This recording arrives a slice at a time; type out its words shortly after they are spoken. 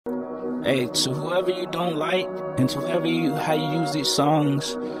Hey, to whoever you don't like, and to whoever how you use these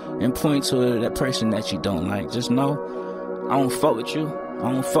songs and point to that person that you don't like, just know, I don't fuck with you.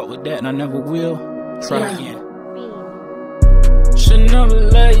 I don't fuck with that, and I never will. Try again. Should never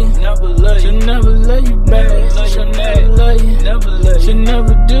love you, never love you. Should never love you back. Should never love you, never love you. Should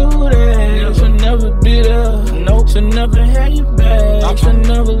never do that. Should never be there. Nope. Should never have you back. Should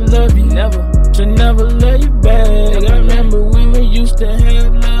never love you, never. Should never love you back. I remember when we used to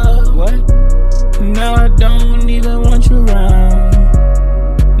have love. What? Now I don't even want you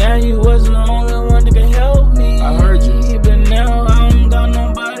around. Now you was the only one that could help me. I heard you, but now I don't got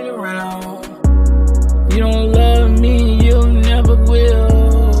nobody around. You don't love me, you never will.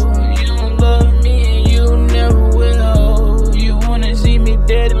 You don't love me, you never will. You wanna see me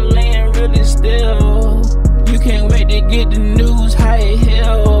dead and laying really still. You can't wait to get the news, high as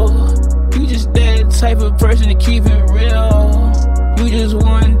hell. You just that type of person to keep it real. You just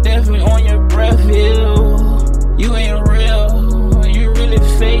want definitely on your breath, hill. You ain't real, you really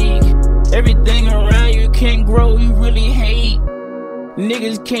fake. Everything around you can't grow, you really hate.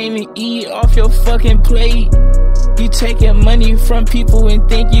 Niggas came and eat off your fucking plate. You taking money from people and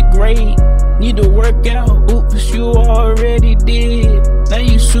think you're great. Need to work out, oops, you already did. Now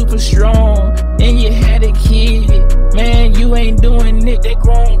you super strong, and you had a kid. Man, you ain't doing it, they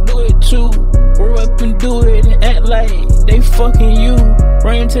gon' do it too. Grow up and do it and act like they fucking you.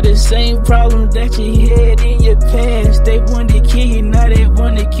 Run into the same problems that you had in your past. They wanted to kill you, now they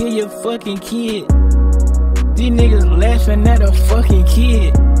wanna kill your fucking kid. These niggas laughing at a fucking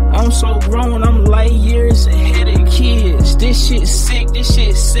kid. I'm so grown, I'm light years ahead of kids. This shit sick, this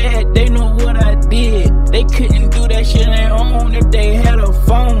shit sad, they know what I did. They couldn't do that shit on their own if they had a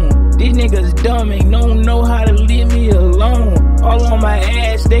phone. These niggas dumb and don't know how to leave me alone. All on my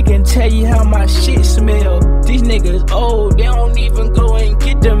ass, they can tell you how my shit smell. These niggas old, they don't even go and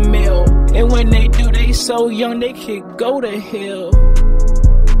get the mail. And when they do, they so young, they could go to hell.